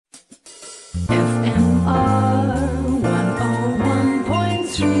FMR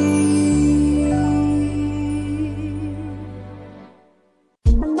 101.3.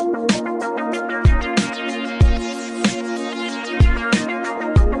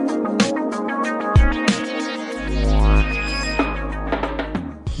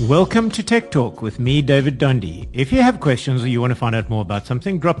 Welcome to Tech Talk with me, David Dundee. If you have questions or you want to find out more about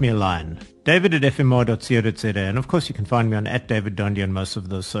something, drop me a line. David@fmr.co.za, and of course you can find me on @DavidDonde on most of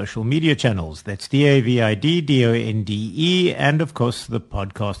those social media channels. That's DavidDonde, and of course the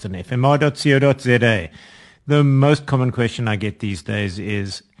podcast on fmr.co.za. The most common question I get these days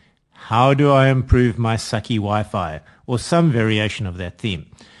is, how do I improve my sucky Wi-Fi, or some variation of that theme?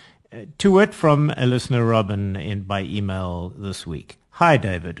 To it from a listener, Robin, by email this week. Hi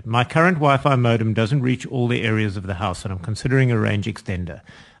David, my current Wi-Fi modem doesn't reach all the areas of the house and I'm considering a range extender.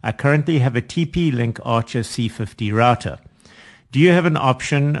 I currently have a TP-Link Archer C50 router. Do you have an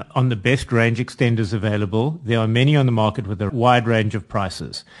option on the best range extenders available? There are many on the market with a wide range of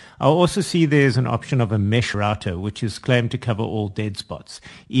prices. I also see there's an option of a mesh router which is claimed to cover all dead spots,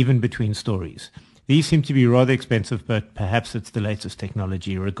 even between stories. These seem to be rather expensive, but perhaps it's the latest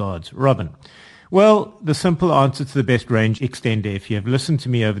technology. Regards, Robin. Well, the simple answer to the best range extender, if you have listened to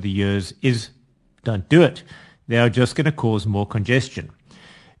me over the years, is don't do it. They are just going to cause more congestion.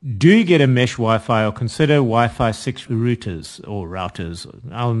 Do get a mesh Wi-Fi or consider Wi-Fi 6 routers or routers.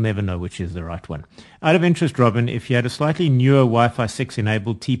 I'll never know which is the right one. Out of interest, Robin, if you had a slightly newer Wi-Fi 6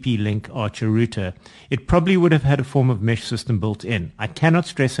 enabled TP-Link Archer router, it probably would have had a form of mesh system built in. I cannot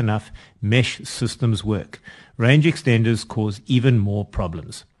stress enough, mesh systems work. Range extenders cause even more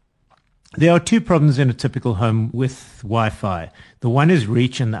problems. There are two problems in a typical home with Wi-Fi. The one is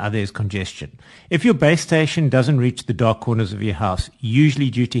reach and the other is congestion. If your base station doesn't reach the dark corners of your house, usually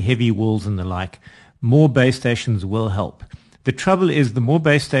due to heavy walls and the like, more base stations will help. The trouble is the more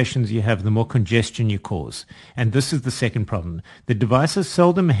base stations you have, the more congestion you cause. And this is the second problem. The devices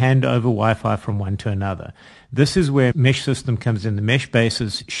seldom hand over Wi-Fi from one to another. This is where mesh system comes in. The mesh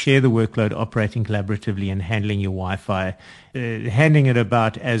bases share the workload, operating collaboratively and handling your Wi-Fi, handing it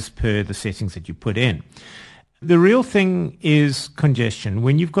about as per the settings that you put in. The real thing is congestion.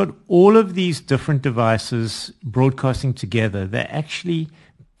 When you've got all of these different devices broadcasting together, they actually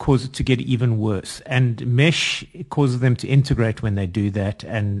cause it to get even worse. And mesh causes them to integrate when they do that,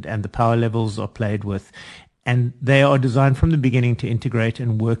 and the power levels are played with. And they are designed from the beginning to integrate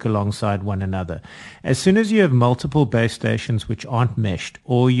and work alongside one another. As soon as you have multiple base stations which aren't meshed,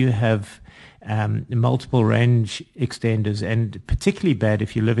 or you have multiple range extenders, and particularly bad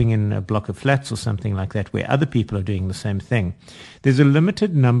if you're living in a block of flats or something like that where other people are doing the same thing, there's a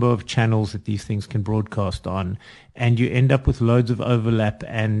limited number of channels that these things can broadcast on, and you end up with loads of overlap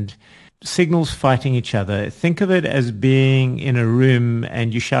and signals fighting each other. Think of it as being in a room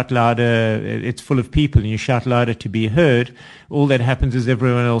and you shout louder, it's full of people, and you shout louder to be heard. All that happens is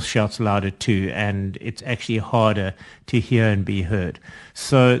everyone else shouts louder too, and it's actually harder to hear and be heard.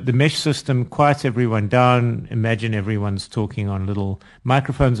 So the mesh system quiets everyone down. Imagine everyone's talking on little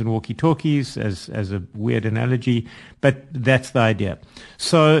microphones and walkie-talkies as a weird analogy, but that's the idea.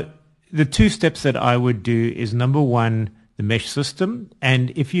 So the two steps that I would do is, number one, the mesh system.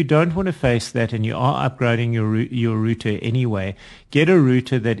 And if you don't want to face that and you are upgrading your router anyway, get a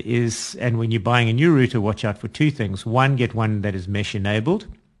router that is, and when you're buying a new router, watch out for two things. One, get one that is mesh enabled,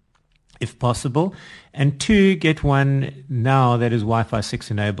 if possible. And two, get one now that is Wi-Fi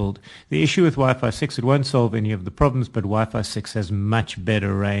 6 enabled. The issue with Wi-Fi 6, it won't solve any of the problems, but Wi-Fi 6 has much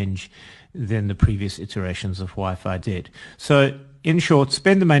better range than the previous iterations of Wi-Fi did. So in short,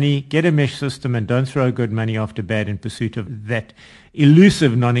 spend the money, get a mesh system, and don't throw good money after bad in pursuit of that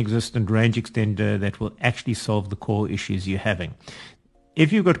elusive, non-existent range extender that will actually solve the core issues you're having.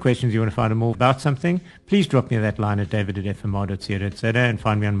 If you've got questions, you want to find out more about something, please drop me that line at david@fmr.co.za, and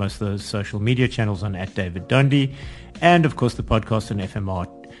find me on most of those social media channels on @DavidDundee, and of course the podcast on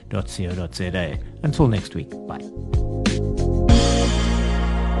fmr.co.za. Until next week, bye.